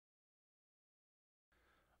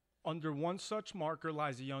Under one such marker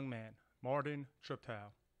lies a young man, Martin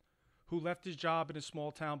Treptow, who left his job in a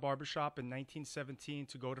small-town barbershop in 1917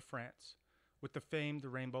 to go to France with the famed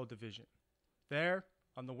Rainbow Division. There,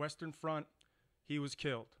 on the Western Front, he was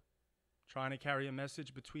killed, trying to carry a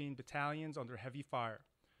message between battalions under heavy fire.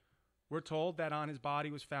 We're told that on his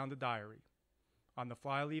body was found a diary. On the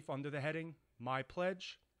flyleaf under the heading, My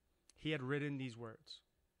Pledge, he had written these words: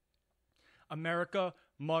 America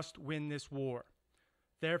must win this war.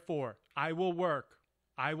 Therefore, I will work,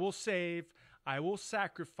 I will save, I will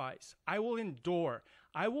sacrifice, I will endure,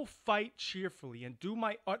 I will fight cheerfully and do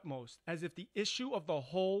my utmost as if the issue of the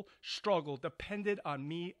whole struggle depended on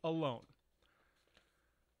me alone.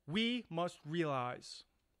 We must realize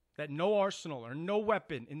that no arsenal or no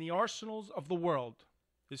weapon in the arsenals of the world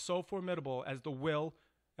is so formidable as the will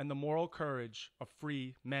and the moral courage of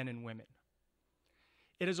free men and women.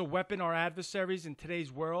 It is a weapon our adversaries in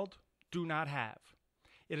today's world do not have.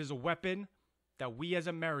 It is a weapon that we as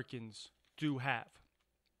Americans do have.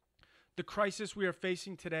 The crisis we are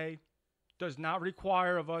facing today does not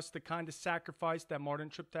require of us the kind of sacrifice that Martin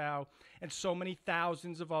Treptow and so many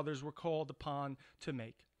thousands of others were called upon to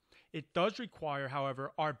make. It does require,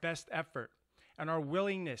 however, our best effort and our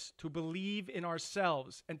willingness to believe in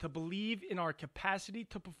ourselves and to believe in our capacity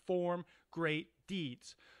to perform great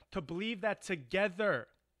deeds, to believe that together,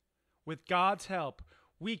 with God's help,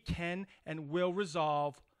 we can and will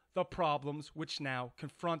resolve the problems which now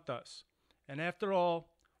confront us. And after all,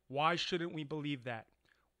 why shouldn't we believe that?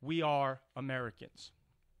 We are Americans.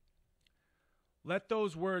 Let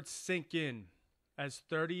those words sink in as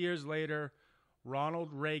 30 years later,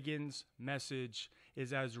 Ronald Reagan's message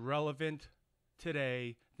is as relevant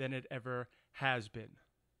today than it ever has been.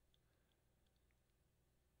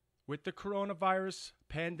 With the coronavirus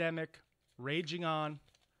pandemic raging on,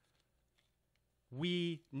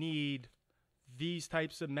 we need these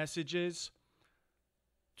types of messages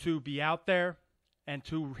to be out there and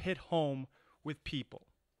to hit home with people.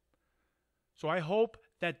 So I hope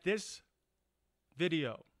that this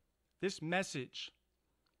video, this message,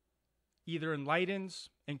 either enlightens,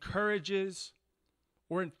 encourages,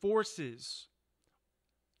 or enforces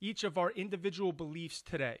each of our individual beliefs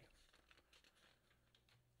today.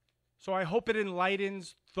 So I hope it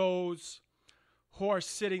enlightens those who are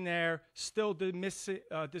sitting there still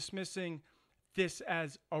dismissing this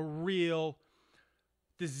as a real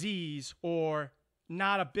disease or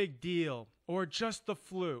not a big deal or just the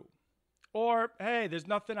flu. Or, hey, there's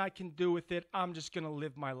nothing I can do with it. I'm just going to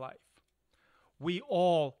live my life. We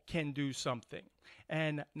all can do something.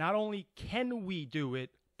 And not only can we do it,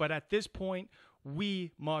 but at this point,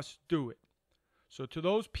 we must do it. So to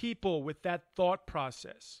those people with that thought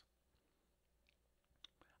process,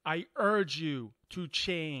 I urge you to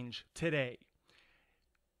change today.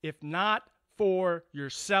 If not for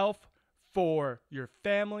yourself, for your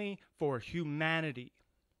family, for humanity,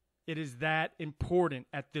 it is that important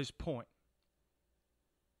at this point.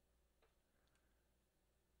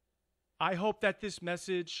 I hope that this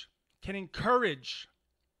message can encourage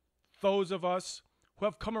those of us who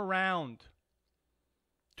have come around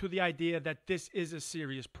to the idea that this is a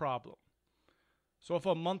serious problem. So if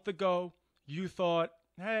a month ago you thought,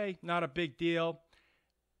 hey, not a big deal,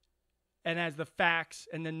 and as the facts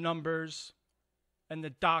and the numbers and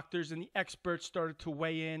the doctors and the experts started to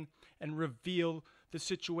weigh in and reveal the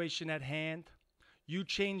situation at hand, you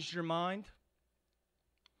changed your mind,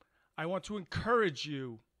 I want to encourage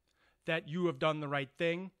you that you have done the right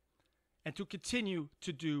thing and to continue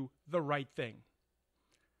to do the right thing.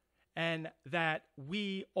 And that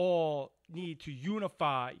we all need to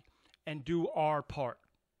unify and do our part.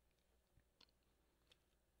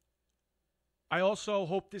 I also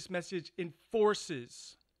hope this message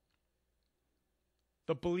enforces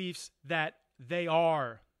the beliefs that they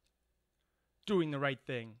are doing the right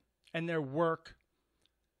thing and their work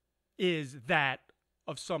is that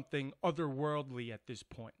of something otherworldly at this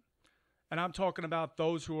point. And I'm talking about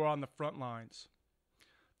those who are on the front lines.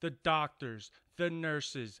 The doctors, the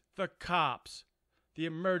nurses, the cops, the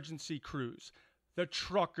emergency crews, the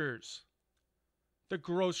truckers, the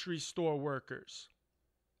grocery store workers,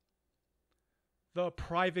 the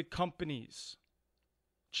private companies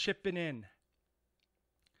chipping in,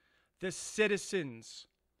 the citizens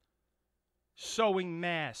sewing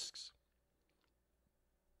masks,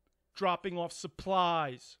 dropping off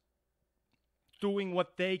supplies, doing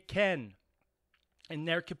what they can in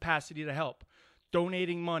their capacity to help,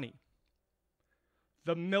 donating money,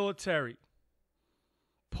 the military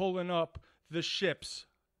pulling up the ships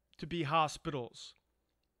to be hospitals,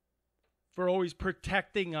 for always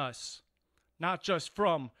protecting us, not just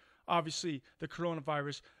from, obviously, the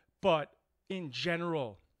coronavirus, but in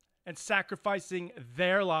general, and sacrificing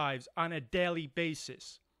their lives on a daily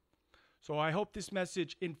basis. So I hope this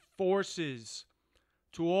message enforces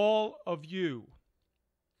to all of you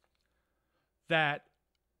that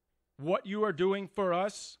what you are doing for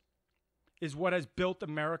us is what has built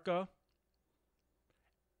America,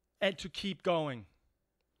 and to keep going.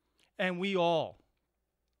 And we all,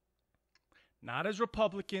 not as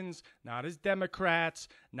Republicans, not as Democrats,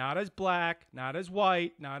 not as black, not as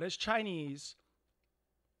white, not as Chinese,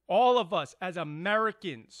 all of us as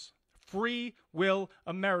Americans, free will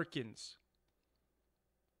Americans,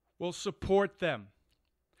 will support them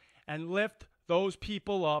and lift those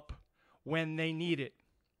people up when they need it.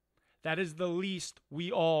 That is the least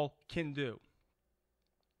we all can do.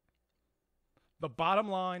 The bottom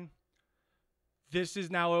line, this is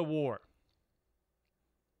now a war.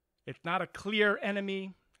 It's not a clear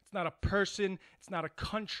enemy. It's not a person. It's not a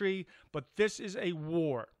country. But this is a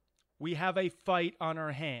war. We have a fight on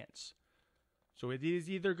our hands. So it is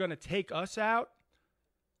either going to take us out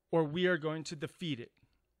or we are going to defeat it.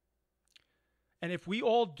 And if we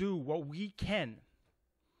all do what we can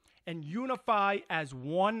and unify as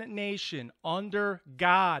one nation under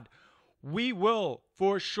God, we will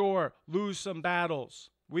for sure lose some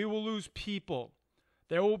battles. We will lose people.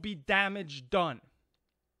 There will be damage done,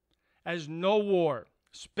 as no war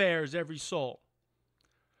spares every soul.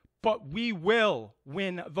 But we will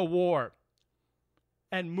win the war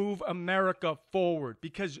and move America forward,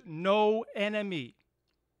 because no enemy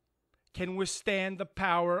can withstand the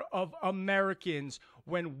power of Americans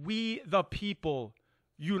when we, the people,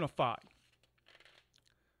 unify.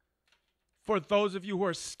 For those of you who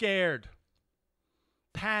are scared,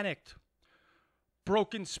 panicked,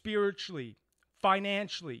 broken spiritually,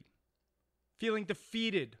 financially, feeling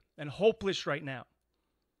defeated and hopeless right now,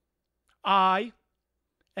 I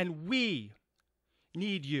and we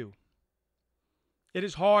need you. It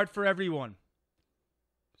is hard for everyone,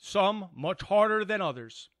 some much harder than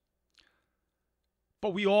others.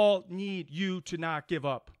 But we all need you to not give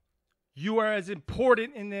up. You are as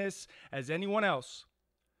important in this as anyone else.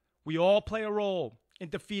 We all play a role in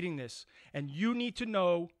defeating this, and you need to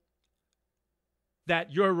know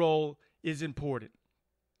that your role is important.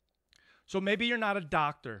 So maybe you're not a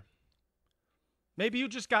doctor. Maybe you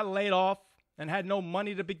just got laid off and had no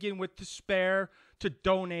money to begin with to spare to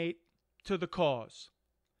donate to the cause.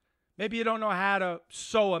 Maybe you don't know how to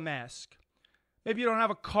sew a mask. Maybe you don't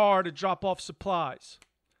have a car to drop off supplies.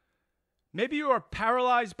 Maybe you are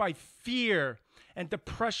paralyzed by fear and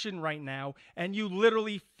depression right now, and you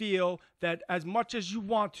literally feel that as much as you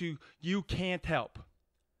want to, you can't help.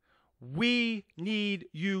 We need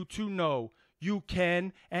you to know you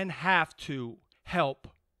can and have to help.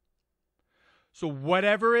 So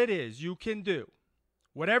whatever it is you can do,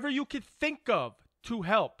 whatever you can think of to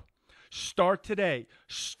help, start today.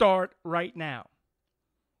 Start right now.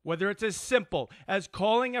 Whether it's as simple as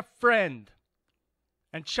calling a friend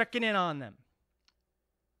and checking in on them.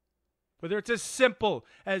 Whether it's as simple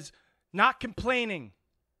as not complaining,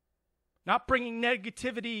 not bringing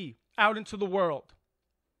negativity out into the world.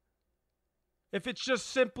 If it's just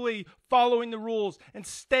simply following the rules and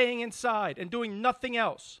staying inside and doing nothing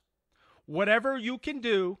else. Whatever you can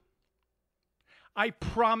do, I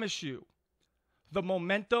promise you, the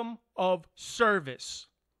momentum of service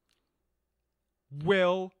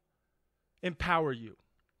will empower you.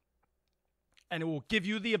 And it will give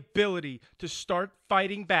you the ability to start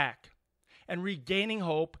fighting back and regaining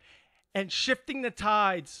hope and shifting the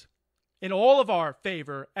tides in all of our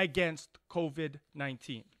favor against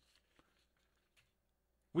COVID-19.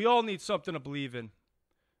 We all need something to believe in.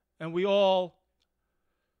 And we all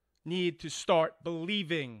need to start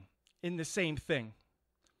believing in the same thing.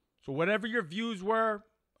 So whatever your views were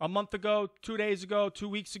a month ago, 2 days ago, 2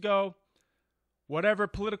 weeks ago, whatever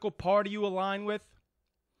political party you align with,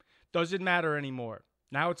 doesn't matter anymore.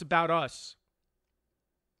 Now it's about us.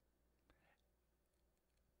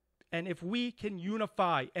 And if we can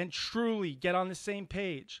unify and truly get on the same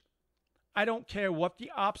page, I don't care what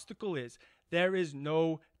the obstacle is. There is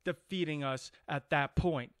no defeating us at that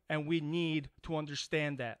point. And we need to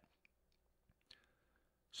understand that.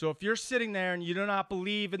 So if you're sitting there and you do not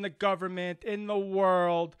believe in the government, in the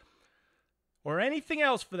world, or anything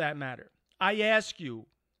else for that matter, I ask you,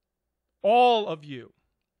 all of you,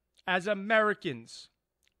 as Americans,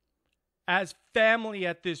 as family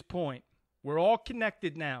at this point, we're all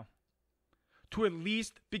connected now, to at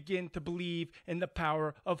least begin to believe in the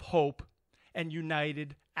power of hope and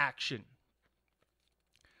united action.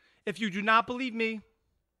 If you do not believe me,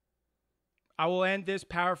 I will end this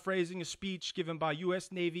paraphrasing a speech given by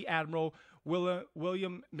U.S. Navy Admiral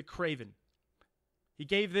William McRaven. He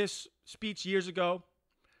gave this speech years ago,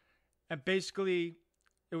 And basically,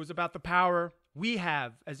 it was about the power we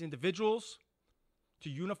have as individuals to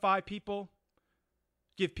unify people,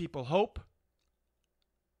 give people hope,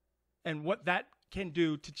 and what that can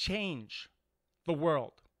do to change the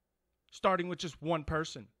world, starting with just one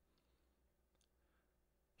person.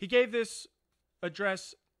 He gave this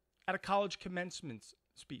address at a college commencement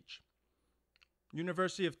speech,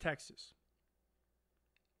 University of Texas.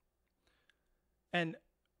 And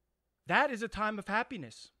that is a time of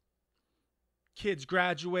happiness. Kids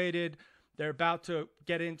graduated. They're about to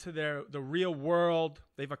get into the real world.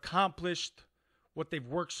 They've accomplished what they've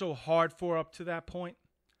worked so hard for up to that point.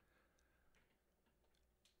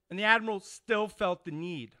 And the admiral still felt the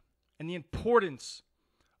need and the importance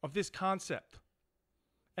of this concept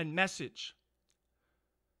and message.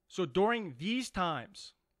 So during these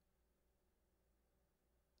times,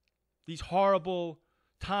 these horrible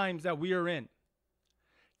times that we are in,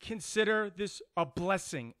 consider this a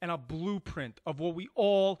blessing and a blueprint of what we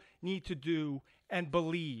all need to do and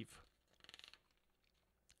believe.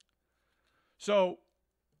 So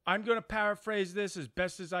I'm going to paraphrase this as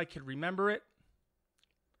best as I can remember it.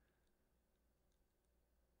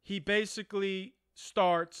 He basically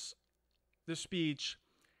starts the speech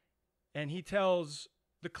and he tells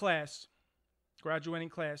the class, graduating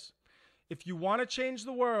class, if you want to change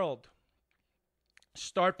the world,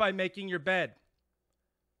 start by making your bed.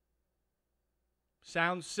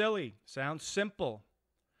 Sounds silly, sounds simple.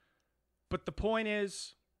 But the point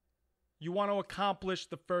is, you want to accomplish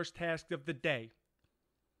the first task of the day.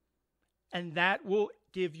 And that will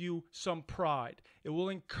give you some pride. It will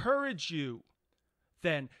encourage you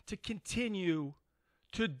then to continue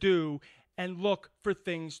to do and look for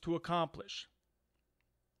things to accomplish.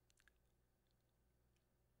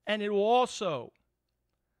 And it will also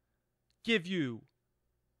give you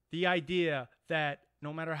the idea that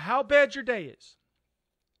no matter how bad your day is,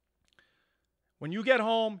 when you get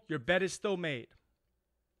home, your bed is still made.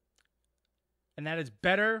 And that is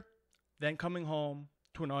better than coming home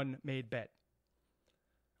to an unmade bed.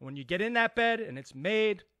 And when you get in that bed and it's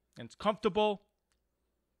made and it's comfortable,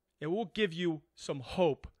 it will give you some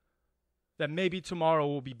hope that maybe tomorrow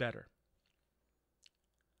will be better.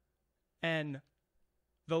 And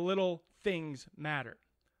the little things matter.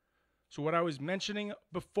 So what I was mentioning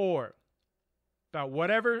before about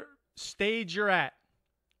whatever stage you're at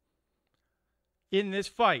in this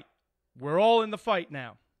fight, we're all in the fight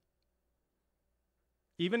now.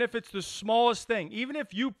 Even if it's the smallest thing, even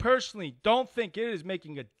if you personally don't think it is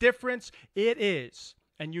making a difference, it is.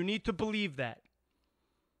 And you need to believe that.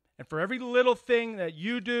 And for every little thing that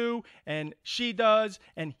you do and she does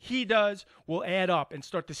and he does will add up and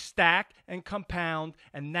start to stack and compound,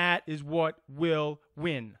 and that is what will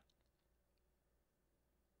win.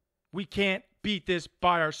 We can't beat this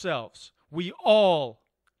by ourselves. We all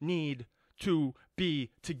need to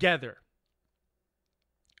be together.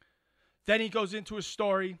 Then he goes into a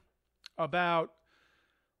story about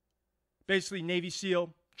basically Navy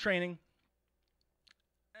SEAL training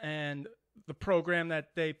and the program that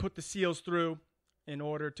they put the SEALs through in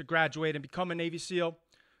order to graduate and become a Navy SEAL.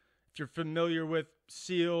 If you're familiar with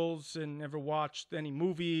SEALs and ever watched any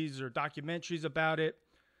movies or documentaries about it,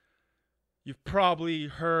 you've probably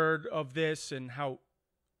heard of this and how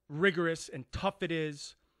rigorous and tough it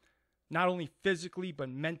is, not only physically but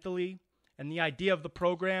mentally. And the idea of the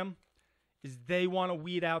program is they want to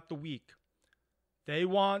weed out the weak. They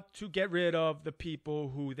want to get rid of the people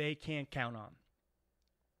who they can't count on.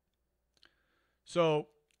 So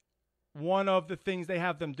one of the things they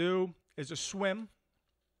have them do is a swim.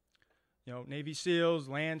 You know, Navy SEALs,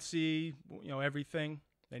 land, sea, everything.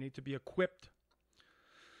 They need to be equipped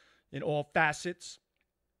in all facets.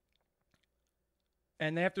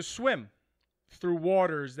 And they have to swim through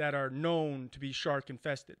waters that are known to be shark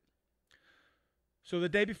infested. So the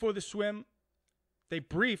day before the swim, they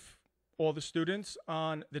brief all the students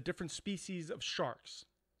on the different species of sharks,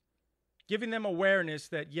 giving them awareness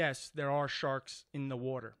that, yes, there are sharks in the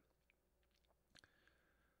water.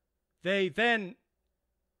 They then,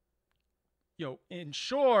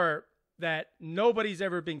 ensure that nobody's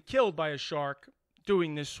ever been killed by a shark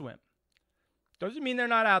doing this swim. Doesn't mean they're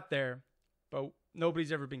not out there, but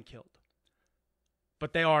nobody's ever been killed.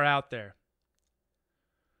 But they are out there.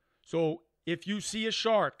 So if you see a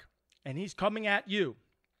shark and he's coming at you,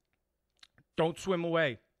 don't swim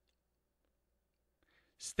away.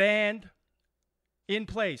 Stand in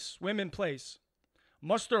place, swim in place.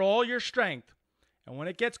 Muster all your strength. And when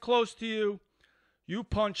it gets close to you, you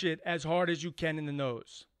punch it as hard as you can in the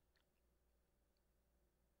nose.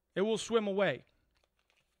 It will swim away.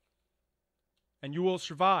 And you will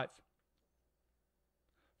survive.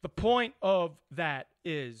 The point of that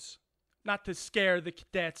is not to scare the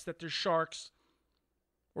cadets that they're sharks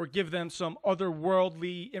or give them some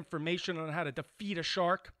otherworldly information on how to defeat a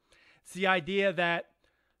shark. It's the idea that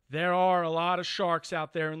there are a lot of sharks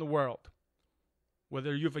out there in the world.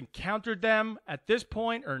 Whether you've encountered them at this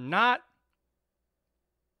point or not,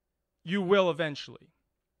 you will eventually.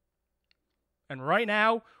 And right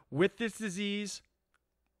now, with this disease,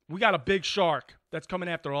 we got a big shark that's coming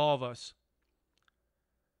after all of us.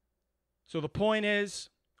 So the point is,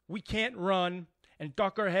 we can't run and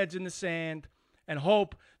duck our heads in the sand and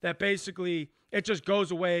hope that basically it just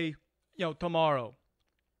goes away, tomorrow.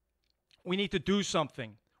 We need to do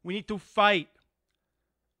something. We need to fight.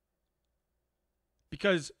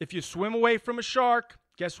 Because if you swim away from a shark,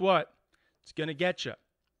 guess what? It's going to get you.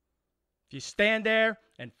 If you stand there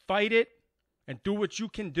and fight it and do what you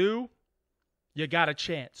can do, you got a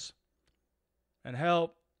chance. And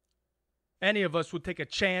hell, any of us would take a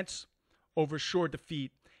chance over sure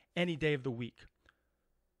defeat any day of the week.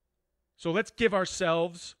 So let's give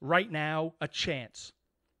ourselves right now a chance.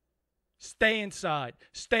 Stay inside.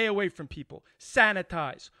 Stay away from people.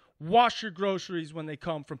 Sanitize. Wash your groceries when they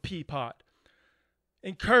come from Peapod.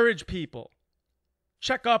 Encourage people.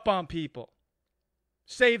 Check up on people.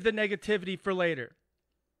 Save the negativity for later.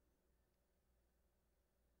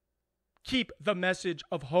 Keep the message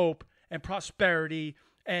of hope and prosperity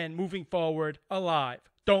and moving forward alive.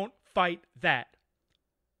 Don't fight that.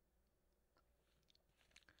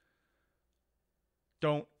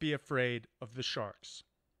 Don't be afraid of the sharks.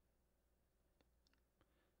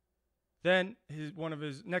 Then one of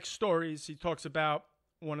his next stories, he talks about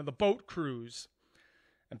one of the boat crews.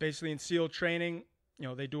 And basically in SEAL training,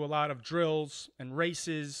 they do a lot of drills and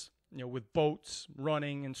races, with boats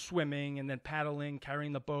running and swimming and then paddling,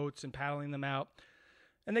 carrying the boats and paddling them out.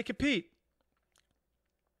 And they compete.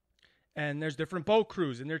 And there's different boat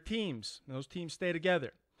crews and their teams. And those teams stay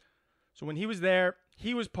together. So when he was there,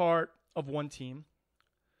 he was part of one team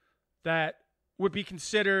that would be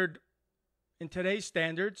considered, in today's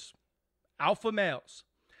standards, alpha males.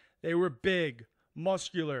 They were big,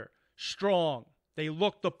 muscular, strong. They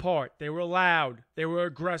looked the part. They were loud. They were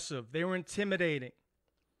aggressive. They were intimidating.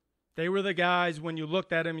 They were the guys, when you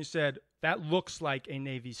looked at them, you said, that looks like a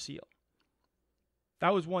Navy SEAL.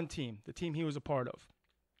 That was one team, the team he was a part of.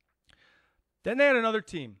 Then they had another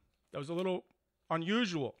team that was a little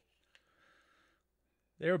unusual.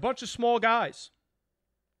 They were a bunch of small guys.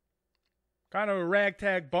 Kind of a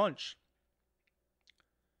ragtag bunch.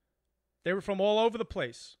 They were from all over the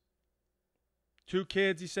place. 2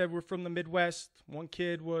 kids, he said, were from the Midwest. 1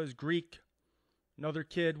 kid was Greek. Another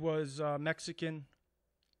kid was Mexican.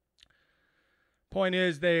 Point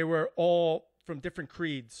is, they were all from different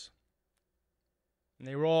creeds. And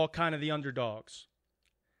they were all kind of the underdogs.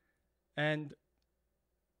 And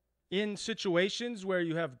in situations where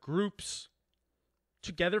you have groups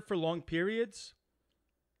together for long periods,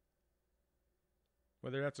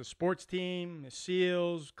 whether that's a sports team, a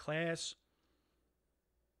SEALs, class,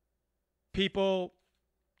 people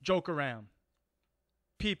joke around.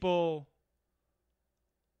 People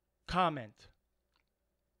comment.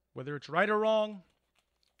 Whether it's right or wrong,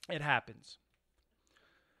 it happens.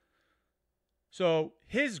 So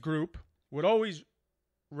his group would always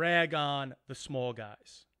rag on the small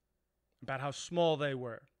guys about how small they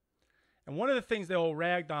were. And one of the things they all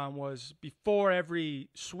ragged on was before every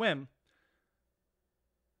swim,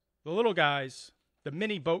 the little guys, the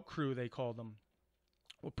mini boat crew they called them,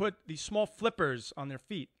 would put these small flippers on their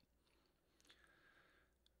feet.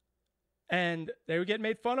 And they would get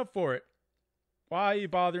made fun of for it. Why are you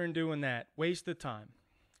bothering doing that? Waste of time.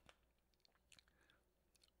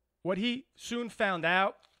 What he soon found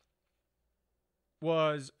out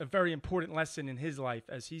was a very important lesson in his life,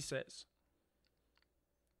 as he says.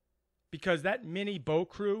 Because that mini boat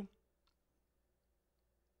crew,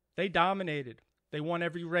 they dominated. They won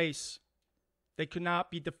every race. They could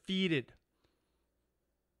not be defeated.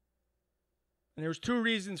 And there was 2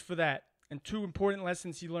 reasons for that, and 2 important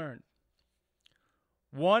lessons he learned.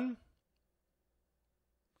 One,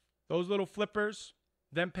 those little flippers,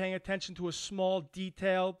 them paying attention to a small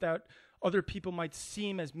detail that other people might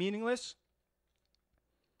seem as meaningless,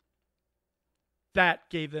 that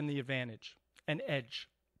gave them the advantage, an edge,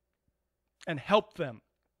 and helped them.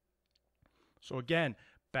 So again,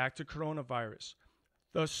 back to coronavirus.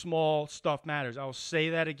 The small stuff matters. I'll say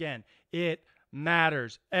that again. It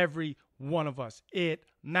matters. Every one of us. It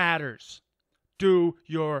matters. Do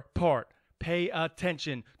your part. Pay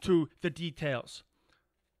attention to the details.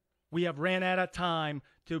 We have ran out of time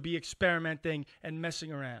to be experimenting and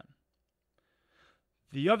messing around.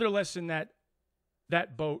 The other lesson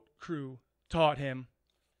that boat crew taught him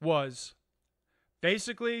was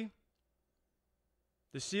basically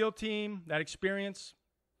The SEAL team, that experience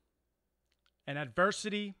and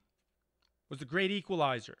adversity was the great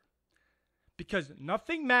equalizer. Because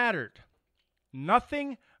nothing mattered.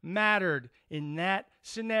 Nothing mattered in that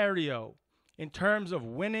scenario in terms of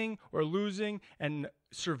winning or losing and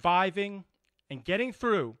surviving and getting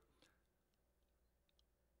through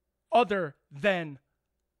other than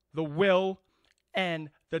the will and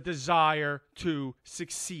the desire to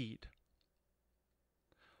succeed.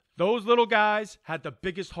 Those little guys had the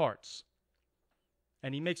biggest hearts.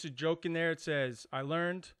 And he makes a joke in there. It says, I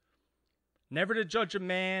learned never to judge a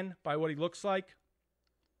man by what he looks like.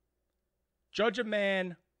 Judge a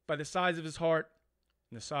man by the size of his heart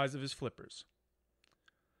and the size of his flippers.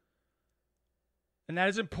 And that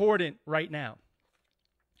is important right now.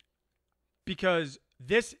 Because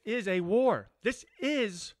this is a war. This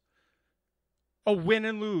is a win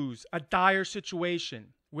and lose, a dire situation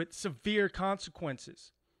with severe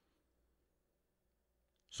consequences.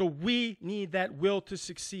 So we need that will to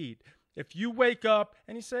succeed. If you wake up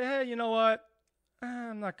and you say, hey, you know what?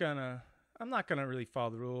 I'm not gonna really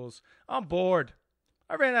follow the rules. I'm bored.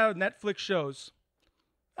 I ran out of Netflix shows.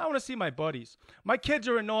 I want to see my buddies. My kids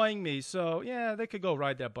are annoying me, so yeah, they could go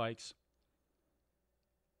ride their bikes.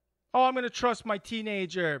 Oh, I'm going to trust my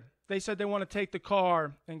teenager. They said they want to take the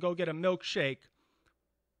car and go get a milkshake.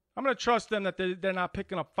 I'm going to trust them that they're not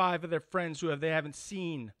picking up 5 of their friends who they haven't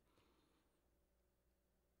seen.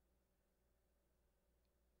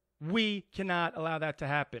 We cannot allow that to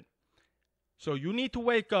happen. So you need to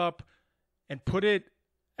wake up and put it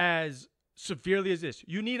as severely as this.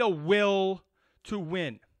 You need a will to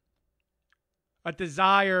win. A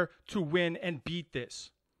desire to win and beat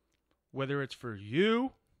this. Whether it's for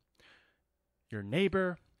you, your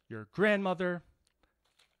neighbor, your grandmother,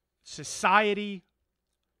 society.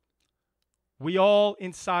 We all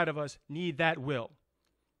inside of us need that will.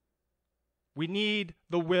 We need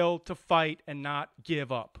the will to fight and not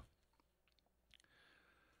give up.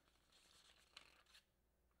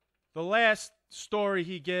 The last story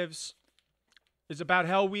he gives is about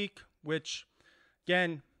Hell Week, which,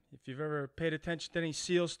 again, if you've ever paid attention to any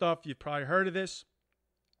SEAL stuff, you've probably heard of this.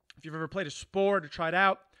 If you've ever played a sport or tried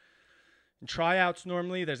out, in tryouts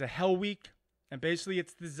normally, there's a Hell Week, and basically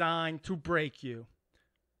it's designed to break you.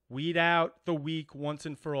 Weed out the weak once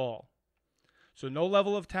and for all. So no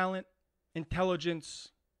level of talent,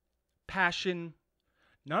 intelligence, passion,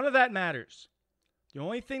 none of that matters. The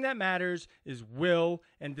only thing that matters is will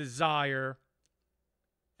and desire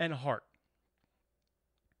and heart.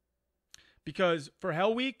 Because for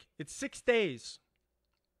Hell Week, it's 6 days.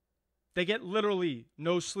 They get literally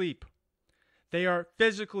no sleep. They are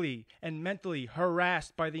physically and mentally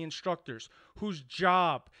harassed by the instructors, whose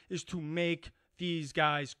job is to make these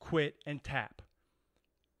guys quit and tap.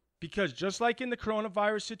 Because just like in the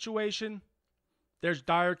coronavirus situation, there's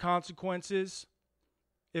dire consequences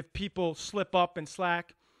if people slip up and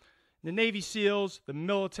slack. The Navy SEALs, the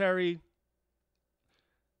military,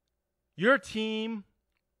 your team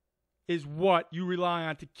is what you rely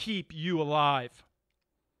on to keep you alive.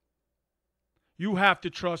 You have to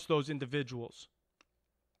trust those individuals.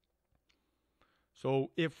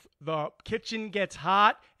 So if the kitchen gets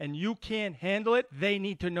hot and you can't handle it, they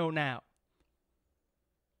need to know now.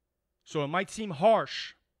 So it might seem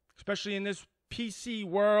harsh, especially in this PC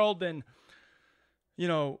world and,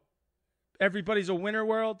 everybody's a winner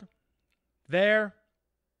world. There,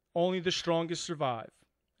 only the strongest survive.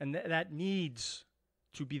 And that needs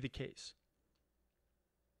to be the case.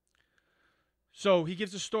 So he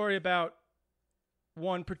gives a story about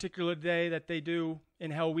one particular day that they do in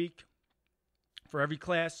Hell Week for every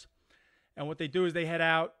class. And what they do is they head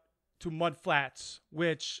out to Mud Flats,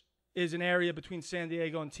 which is an area between San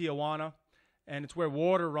Diego and Tijuana. And it's where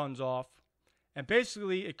water runs off. And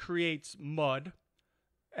basically it creates mud.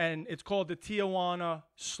 And it's called the Tijuana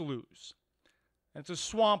Sloughs. And it's a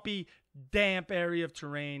swampy, damp area of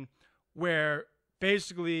terrain where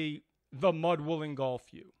basically the mud will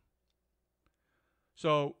engulf you.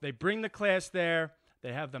 So they bring the class there.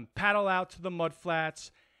 They have them paddle out to the mud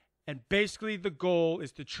flats. And basically the goal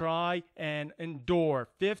is to try and endure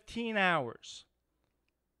 15 hours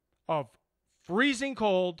of freezing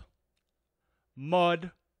cold,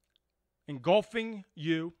 mud, engulfing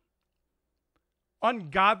you,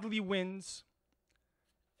 ungodly winds,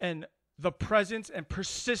 and the presence and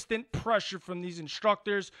persistent pressure from these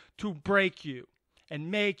instructors to break you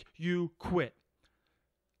and make you quit.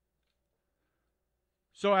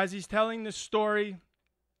 So as he's telling this story,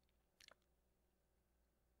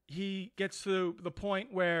 he gets to the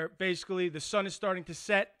point where basically the sun is starting to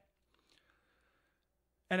set.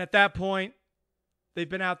 And at that point, they've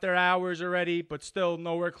been out there hours already, but still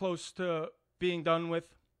nowhere close to being done with.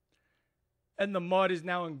 And the mud is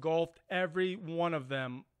now engulfed every one of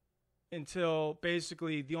them until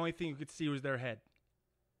basically the only thing you could see was their head.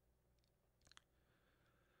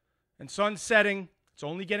 And sun's setting. It's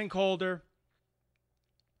only getting colder.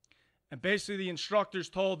 And basically the instructors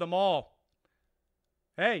told them all,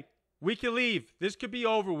 hey, we can leave. This could be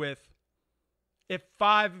over with if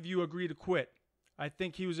 5 of you agree to quit. I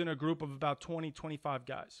think he was in a group of about 20, 25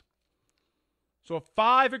 guys. So if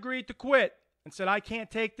 5 agreed to quit and said, I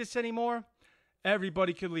can't take this anymore,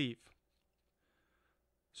 everybody could leave.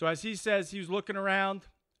 So as he says, he was looking around,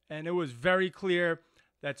 and it was very clear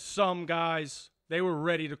that some guys, they were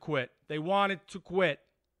ready to quit. They wanted to quit.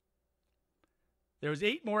 There was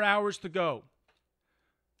 8 more hours to go.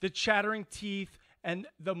 The chattering teeth and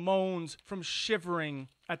the moans from shivering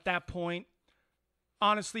at that point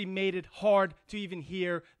honestly made it hard to even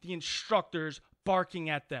hear the instructors barking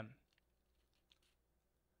at them.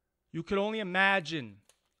 You could only imagine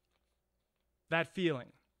that feeling.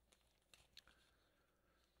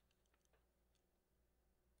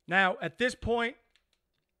 Now, at this point,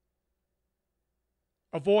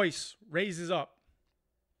 a voice raises up.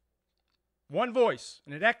 One voice,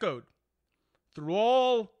 and it echoed through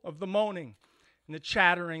all of the moaning and the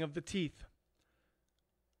chattering of the teeth.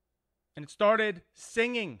 And it started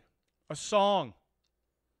singing a song.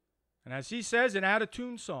 And as he says, an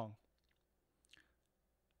out-of-tune song.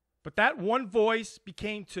 But that one voice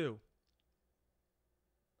became 2.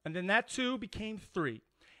 And then that 2 became 3.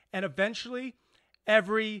 And eventually,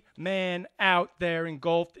 every man out there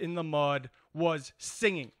engulfed in the mud was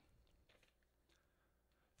singing.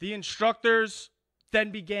 The instructors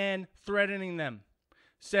then began threatening them,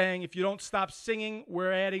 saying, if you don't stop singing,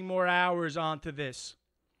 we're adding more hours onto this.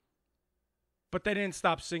 But they didn't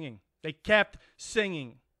stop singing. They kept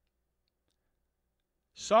singing.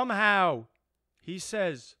 Somehow, he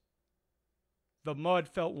says, the mud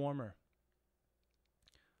felt warmer.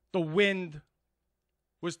 The wind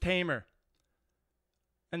was tamer.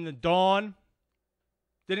 And the dawn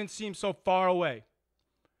didn't seem so far away.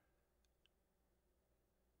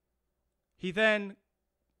 He then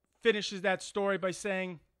finishes that story by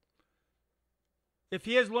saying, if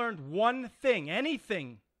he has learned one thing,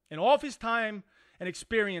 anything, in all of his time and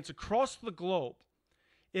experience across the globe,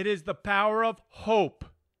 it is the power of hope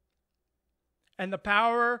and the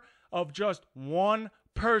power of just one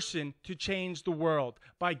person to change the world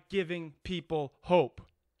by giving people hope.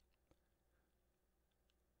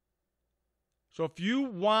 So if you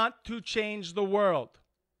want to change the world,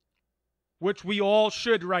 which we all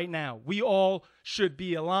should right now, we all should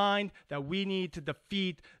be aligned that we need to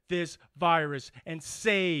defeat this virus and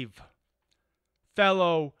save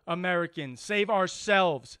fellow Americans, save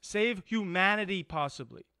ourselves, save humanity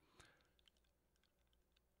possibly.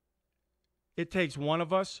 It takes 1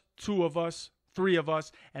 of us, 2 of us, 3 of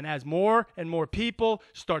us, and as more and more people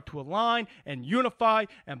start to align and unify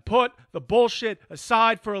and put the bullshit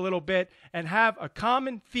aside for a little bit and have a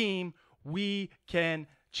common theme, we can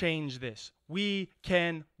change this. We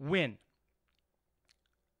can win.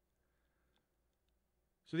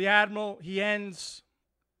 So the Admiral, he ends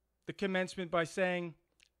the commencement by saying,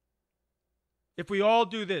 if we all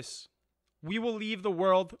do this, we will leave the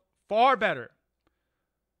world far better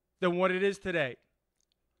than what it is today.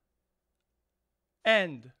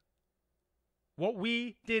 And what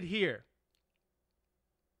we did here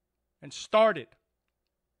and started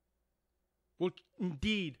will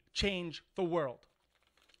indeed change the world.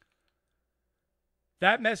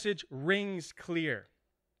 That message rings clear.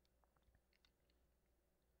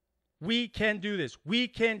 We can do this. We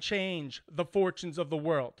can change the fortunes of the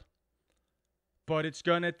world. But it's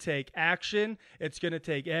going to take action. It's going to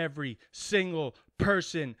take every single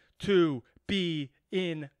person to be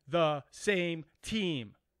in the same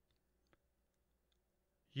team.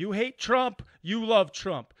 You hate Trump. You love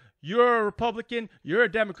Trump. You're a Republican. You're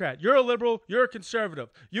a Democrat. You're a liberal. You're a conservative.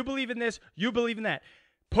 You believe in this. You believe in that.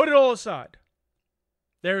 Put it all aside.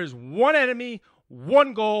 There is one enemy,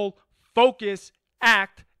 one goal, focus,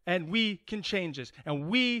 act, and we can change this. And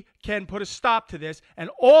we can put a stop to this,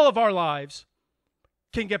 and all of our lives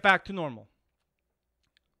can get back to normal.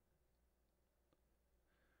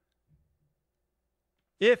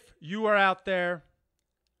 If you are out there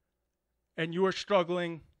and you are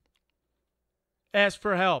struggling, ask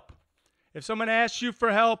for help. If someone asks you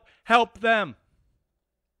for help, help them.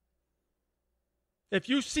 If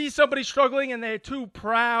you see somebody struggling and they're too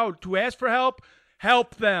proud to ask for help,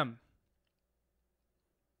 help them.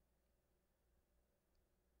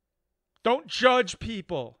 Don't judge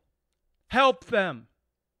people. Help them.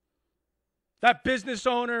 That business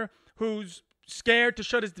owner who's scared to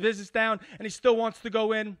shut his business down and he still wants to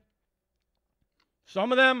go in,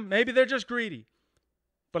 Some of them, maybe they're just greedy.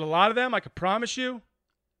 But a lot of them, I can promise you,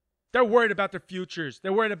 they're worried about their futures.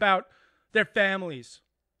 They're worried about their families.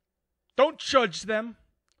 Don't judge them.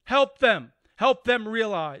 Help them. Help them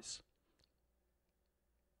realize.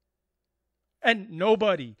 And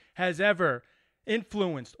nobody has ever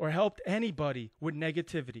influenced or helped anybody with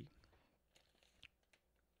negativity.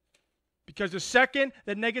 Because the second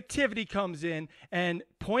that negativity comes in and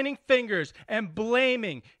pointing fingers and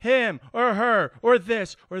blaming him or her or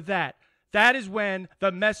this or that, that is when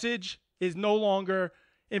the message is no longer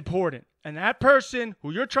important. And that person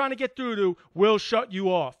who you're trying to get through to will shut you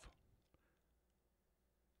off.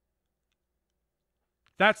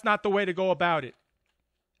 That's not the way to go about it.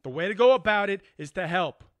 The way to go about it is to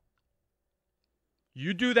help.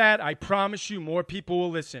 You do that, I promise you more people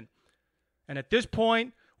will listen. And at this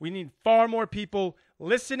point, we need far more people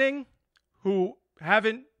listening who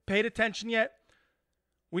haven't paid attention yet.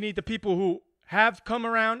 We need the people who have come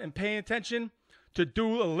around and paying attention to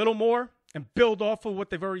do a little more and build off of what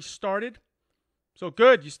they've already started. So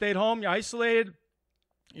good, you stayed home, you're isolated,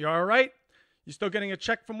 you're all right, you're still getting a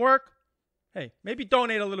check from work. Hey, maybe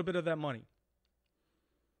donate a little bit of that money.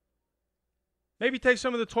 Maybe take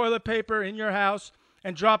some of the toilet paper in your house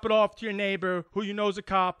and drop it off to your neighbor who you know is a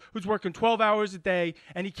cop who's working 12 hours a day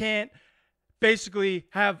and he can't basically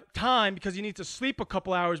have time because he needs to sleep a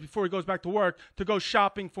couple hours before he goes back to work to go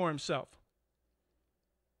shopping for himself.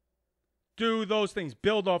 Do those things.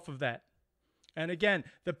 Build off of that. And again,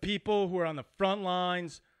 the people who are on the front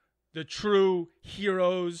lines, the true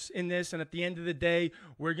heroes in this, and at the end of the day,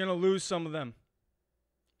 we're going to lose some of them.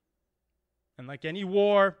 And like any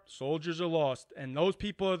war, soldiers are lost. And those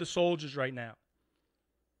people are the soldiers right now.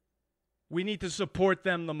 We need to support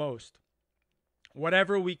them the most.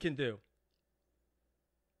 Whatever we can do.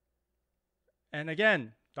 And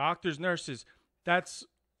again, doctors, nurses, that's,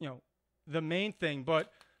 the main thing.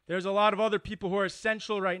 But there's a lot of other people who are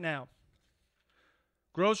essential right now.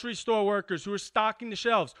 Grocery store workers who are stocking the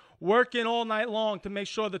shelves, working all night long to make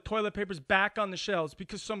sure the toilet paper's back on the shelves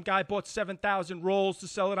because some guy bought 7,000 rolls to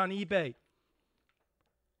sell it on eBay.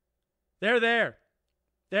 They're there.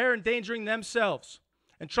 They're endangering themselves.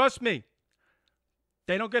 And trust me,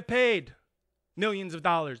 they don't get paid millions of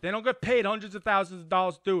dollars. They don't get paid hundreds of thousands of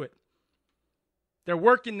dollars to do it. They're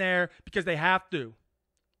working there because they have to,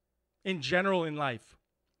 in general in life.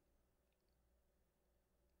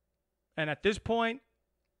 And at this point,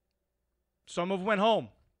 some have went home.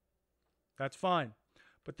 That's fine.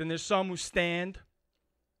 But then there's some who stand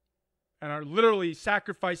and are literally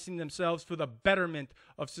sacrificing themselves for the betterment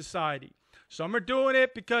of society. Some are doing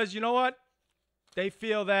it because, you know what? They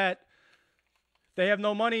feel that they have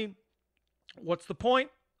no money. What's the point?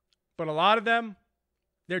 But a lot of them,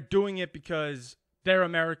 they're doing it because they're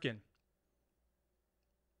American.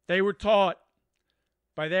 They were taught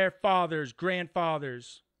by their fathers,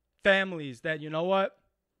 grandfathers, families that, you know what?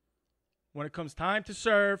 When it comes time to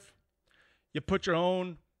serve, you put your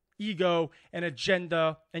own ego and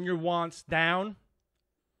agenda and your wants down,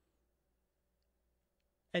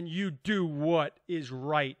 and you do what is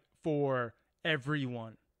right for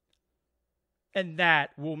everyone. And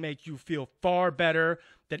that will make you feel far better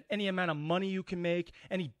than any amount of money you can make,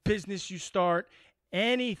 any business you start,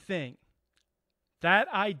 anything. That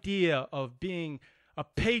idea of being a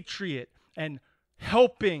patriot and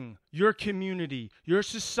helping your community, your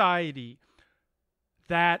society,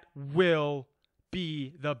 that will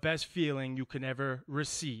be the best feeling you can ever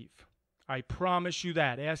receive. I promise you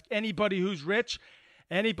that. Ask anybody who's rich,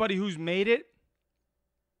 anybody who's made it.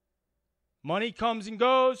 Money comes and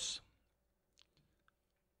goes.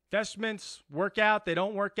 Investments work out, they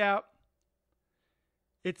don't work out.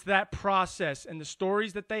 It's that process and the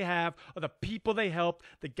stories that they have of the people they helped,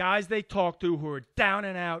 the guys they talked to who are down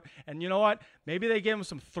and out. And you know what? Maybe they gave them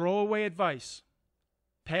some throwaway advice,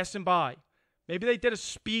 passing by. Maybe they did a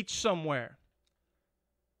speech somewhere.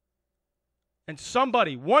 And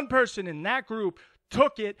somebody, one person in that group,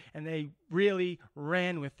 took it and they really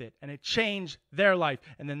ran with it. And it changed their life.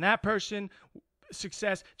 And then that person,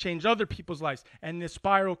 success, changed other people's lives. And the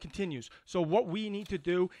spiral continues. So what we need to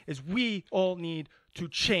do is we all need to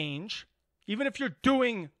change. Even if you're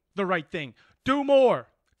doing the right thing, do more,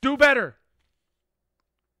 do better.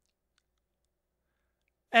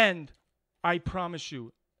 And I promise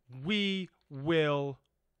you, we will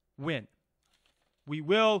win. We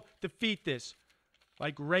will defeat this.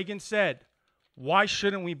 Like Reagan said, why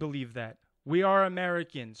shouldn't we believe that? We are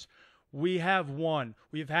Americans. We have won.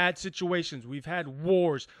 We've had situations. We've had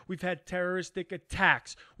wars. We've had terroristic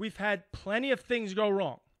attacks. We've had plenty of things go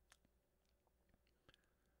wrong.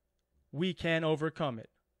 We can overcome it.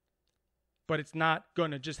 But it's not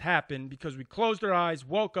going to just happen because we closed our eyes,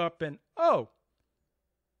 woke up, and, oh,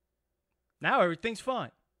 now everything's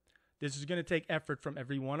fine. This is going to take effort from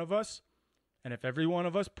every one of us. And if every one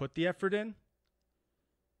of us put the effort in,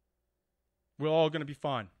 we're all going to be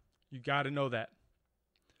fine. You got to know that.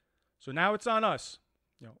 So now it's on us.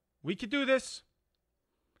 We could do this.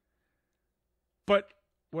 But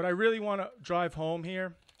what I really want to drive home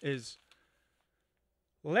here is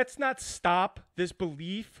let's not stop this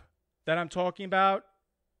belief that I'm talking about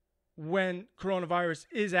when coronavirus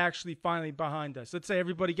is actually finally behind us. Let's say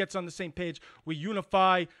everybody gets on the same page. We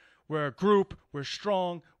unify. We're a group. We're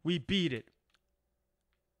strong. We beat it.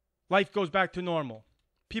 Life goes back to normal.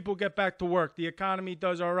 People get back to work. The economy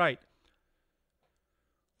does all right.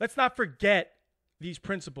 Let's not forget these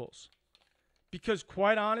principles. Because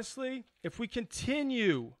quite honestly, if we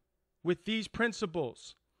continue with these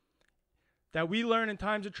principles that we learn in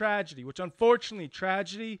times of tragedy, which unfortunately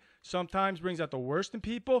tragedy sometimes brings out the worst in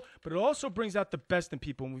people, but it also brings out the best in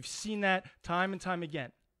people. And we've seen that time and time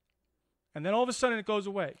again. And then all of a sudden it goes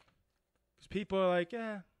away. Because people are like,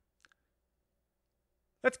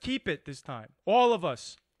 let's keep it this time. All of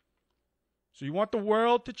us. So you want the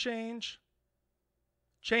world to change?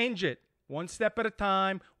 Change it. One step at a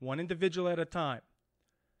time, one individual at a time.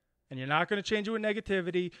 And you're not going to change it with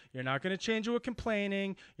negativity. You're not going to change it with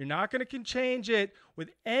complaining. You're not going to change it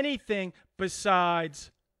with anything besides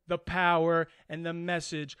the power and the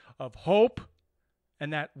message of hope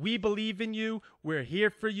and that we believe in you. We're here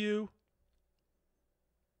for you.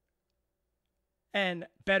 And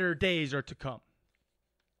better days are to come.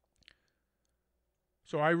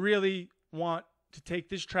 So I really want to take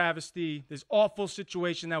this travesty, this awful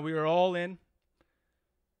situation that we are all in,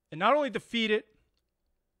 and not only defeat it,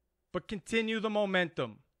 but continue the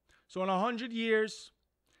momentum. So in 100 years,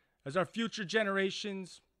 as our future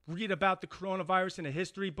generations read about the coronavirus in a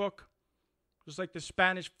history book, just like the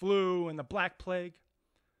Spanish flu and the Black Plague,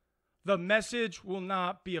 the message will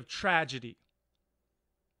not be of tragedy.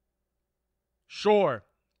 Sure,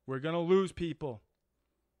 we're going to lose people.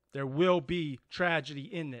 There will be tragedy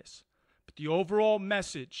in this. But the overall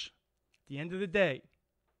message, at the end of the day,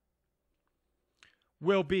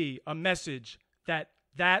 will be a message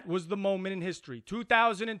that was the moment in history.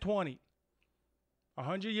 2020,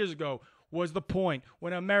 100 years ago, was the point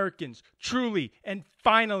when Americans truly and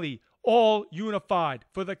finally all unified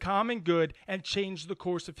for the common good and changed the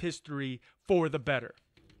course of history for the better.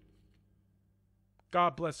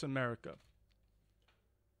 God bless America.